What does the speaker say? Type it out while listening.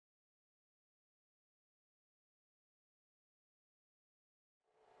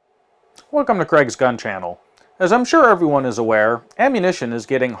Welcome to Craig's Gun Channel. As I'm sure everyone is aware, ammunition is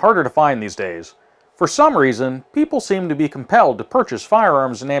getting harder to find these days. For some reason, people seem to be compelled to purchase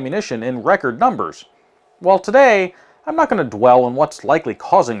firearms and ammunition in record numbers. Well, today, I'm not going to dwell on what's likely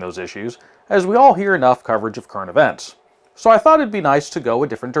causing those issues, as we all hear enough coverage of current events. So I thought it'd be nice to go a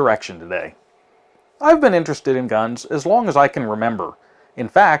different direction today. I've been interested in guns as long as I can remember. In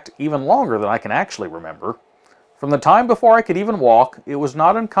fact, even longer than I can actually remember. From the time before I could even walk, it was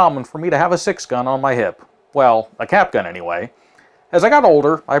not uncommon for me to have a 6-gun on my hip. Well, a cap gun anyway. As I got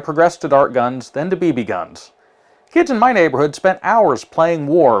older, I progressed to dart guns, then to BB guns. Kids in my neighborhood spent hours playing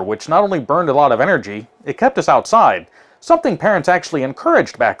war, which not only burned a lot of energy, it kept us outside, something parents actually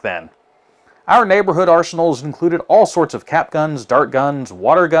encouraged back then. Our neighborhood arsenals included all sorts of cap guns, dart guns,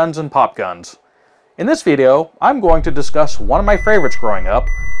 water guns, and pop guns. In this video, I'm going to discuss one of my favorites growing up,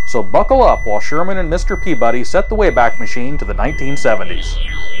 so buckle up while Sherman and Mr. Peabody set the Wayback Machine to the 1970s.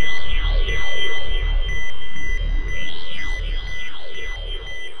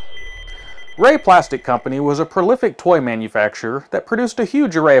 Ray Plastic Company was a prolific toy manufacturer that produced a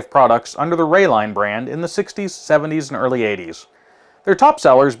huge array of products under the Rayline brand in the 60s, 70s, and early 80s. Their top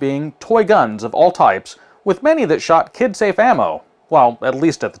sellers being toy guns of all types, with many that shot kid-safe ammo, well, at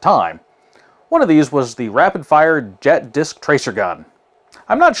least at the time. One of these was the rapid-fire jet disc tracer gun.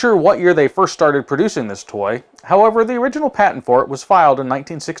 I'm not sure what year they first started producing this toy, however the original patent for it was filed in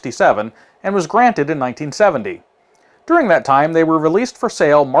 1967 and was granted in 1970. During that time they were released for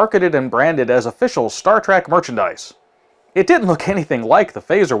sale, marketed and branded as official Star Trek merchandise. It didn't look anything like the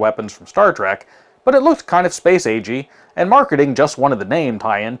phaser weapons from Star Trek, but it looked kind of space-agey, and marketing just wanted the name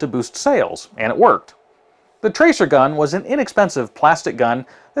tie-in to boost sales, and it worked. The tracer gun was an inexpensive plastic gun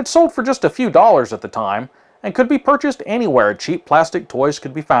that sold for just a few dollars at the time, and could be purchased anywhere cheap plastic toys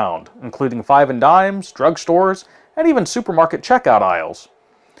could be found, including 5 and dimes, drugstores, and even supermarket checkout aisles.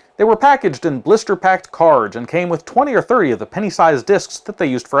 They were packaged in blister-packed cards and came with 20 or 30 of the penny-sized discs that they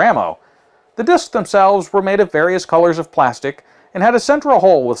used for ammo. The discs themselves were made of various colors of plastic and had a central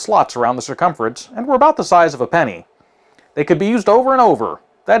hole with slots around the circumference and were about the size of a penny. They could be used over and over,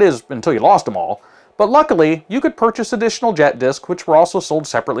 that is, until you lost them all, but luckily you could purchase additional jet discs which were also sold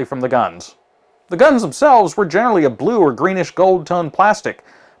separately from the guns. The guns themselves were generally a blue or greenish gold tone plastic,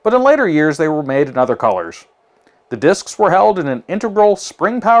 but in later years they were made in other colors. The discs were held in an integral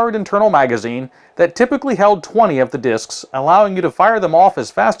spring-powered internal magazine that typically held 20 of the discs, allowing you to fire them off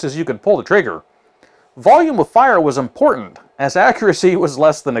as fast as you could pull the trigger. Volume of fire was important, as accuracy was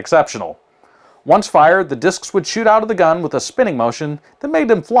less than exceptional. Once fired, the discs would shoot out of the gun with a spinning motion that made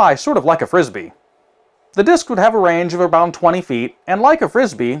them fly sort of like a frisbee. The disc would have a range of around 20 feet, and like a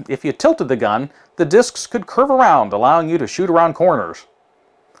frisbee, if you tilted the gun, the discs could curve around, allowing you to shoot around corners.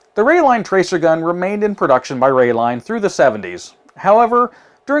 The Rayline Tracer Gun remained in production by Rayline through the 70s. However,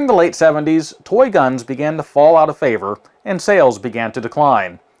 during the late 70s, toy guns began to fall out of favor, and sales began to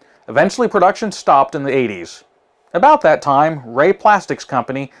decline. Eventually, production stopped in the 80s. About that time, Ray Plastics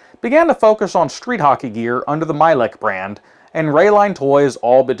Company began to focus on street hockey gear under the Milek brand, and Rayline toys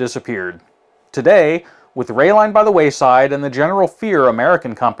all but disappeared. Today, with Rayline by the wayside and the general fear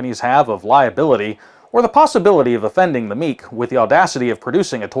American companies have of liability, or the possibility of offending the meek with the audacity of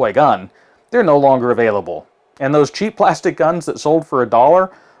producing a toy gun, they're no longer available. And those cheap plastic guns that sold for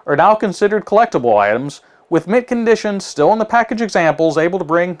 $1 are now considered collectible items, with mint conditions still in the package examples able to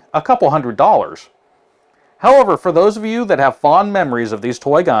bring a couple $100s. However, for those of you that have fond memories of these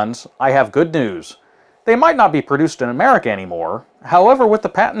toy guns, I have good news. They might not be produced in America anymore. However, with the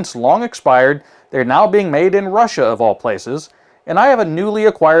patents long expired, they're now being made in Russia of all places, and I have a newly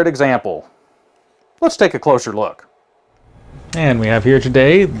acquired example. Let's take a closer look. And we have here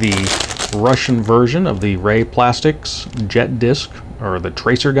today the Russian version of the Ray Plastics jet disc, or the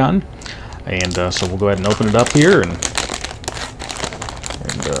tracer gun. And so we'll go ahead and open it up here and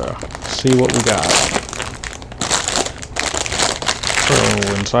see what we got. So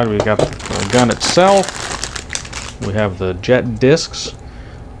inside we've got the gun itself. We have the jet discs.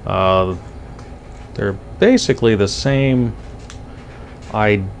 They're basically the same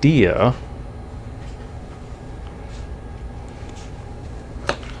idea.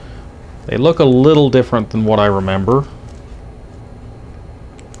 They look a little different than what I remember.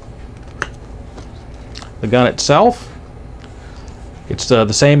 The gun itself, it's the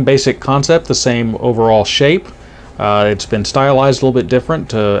same basic concept, the same overall shape. It's been stylized a little bit different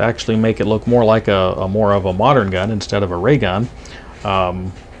to actually make it look more like a more of a modern gun instead of a ray gun.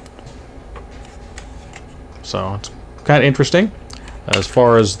 So it's kind of interesting. As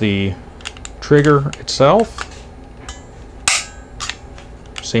far as the trigger itself,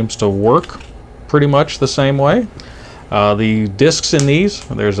 seems to work pretty much the same way. The discs in these,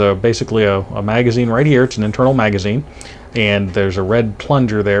 there's basically a magazine right here. It's an internal magazine, and there's a red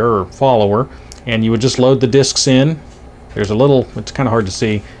plunger there, or follower, and you would just load the discs in. There's a little, it's kind of hard to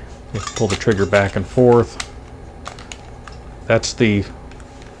see, you pull the trigger back and forth. That's the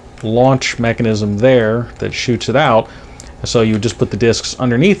launch mechanism there that shoots it out. So you just put the discs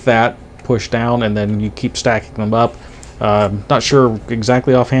underneath that, push down, and then you keep stacking them up. Not sure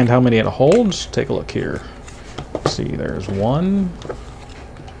exactly offhand how many it holds. Take a look here. See, there's 1,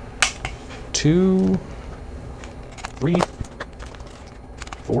 2, 3,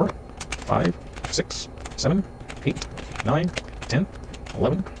 4, 5, 6, 7, 8, 9, 10,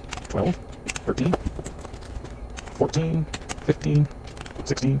 11, 12, 13, 14, 15,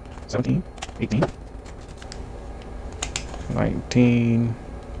 16, 17, 18, 19,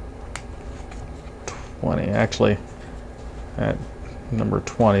 20. Actually, at number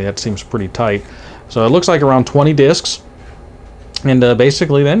 20, that seems pretty tight. So it looks like around 20 discs. And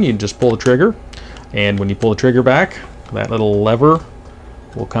basically then you just pull the trigger, and when you pull the trigger back, that little lever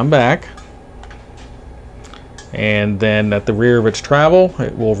will come back, and then at the rear of its travel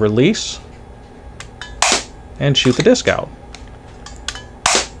it will release and shoot the disc out.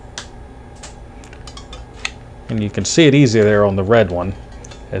 And you can see it easier there on the red one,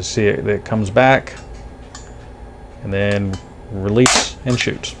 as see it comes back and then release and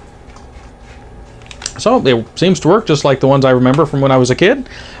shoots. So it seems to work just like the ones I remember from when I was a kid.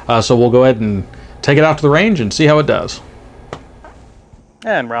 So we'll go ahead and take it out to the range and see how it does.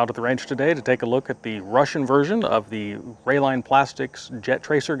 And we're out at the range today to take a look at the Russian version of the Rayline Plastics Jet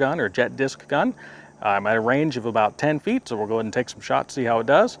Tracer Gun, or Jet Disc Gun. I'm at a range of about 10 feet, so we'll go ahead and take some shots, see how it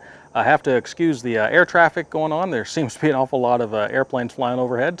does. I have to excuse the air traffic going on. There seems to be an awful lot of airplanes flying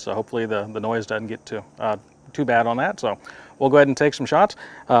overhead, so hopefully the noise doesn't get too bad on that. So we'll go ahead and take some shots.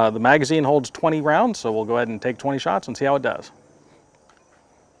 The magazine holds 20 rounds, so we'll go ahead and take 20 shots and see how it does.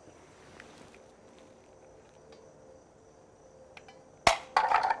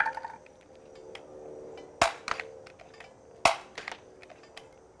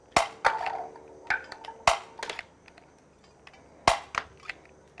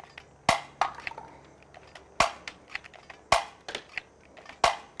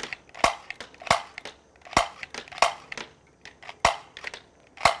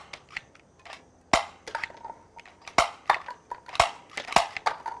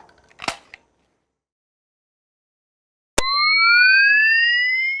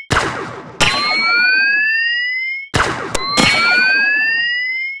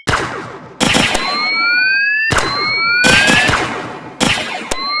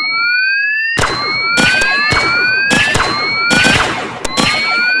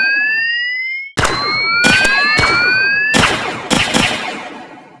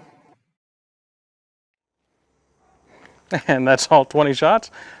 And that's all 20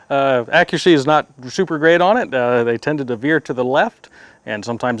 shots. Accuracy is not super great on it. They tended to veer to the left and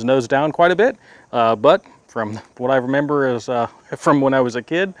sometimes nose down quite a bit. But from what I remember is from when I was a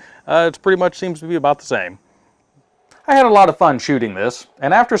kid, it pretty much seems to be about the same. I had a lot of fun shooting this,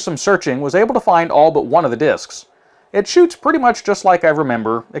 and after some searching was able to find all but one of the discs. It shoots pretty much just like I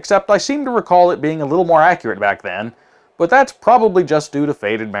remember, except I seem to recall it being a little more accurate back then, but that's probably just due to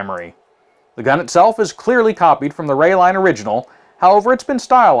faded memory. The gun itself is clearly copied from the Rayline original, however it's been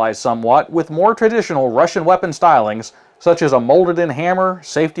stylized somewhat with more traditional Russian weapon stylings such as a molded-in hammer,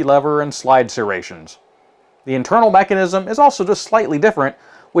 safety lever, and slide serrations. The internal mechanism is also just slightly different,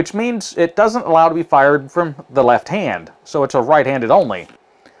 which means it doesn't allow to be fired from the left hand, so it's a right-handed only.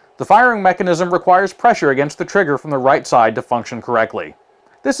 The firing mechanism requires pressure against the trigger from the right side to function correctly.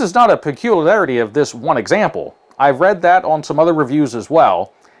 This is not a peculiarity of this one example. I've read that on some other reviews as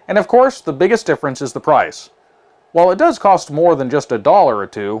well. And of course, the biggest difference is the price. While it does cost more than just $1 or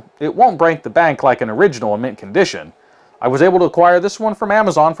 $2, it won't break the bank like an original in mint condition. I was able to acquire this one from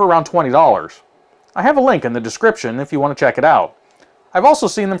Amazon for around $20. I have a link in the description if you want to check it out. I've also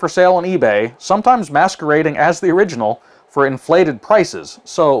seen them for sale on eBay, sometimes masquerading as the original for inflated prices,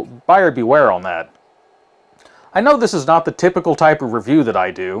 so buyer beware on that. I know this is not the typical type of review that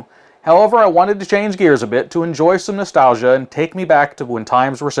I do. However, I wanted to change gears a bit to enjoy some nostalgia and take me back to when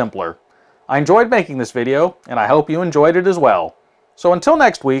times were simpler. I enjoyed making this video, and I hope you enjoyed it as well. So until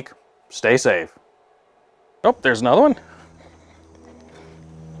next week, stay safe. Oh, there's another one.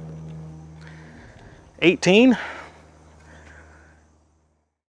 18.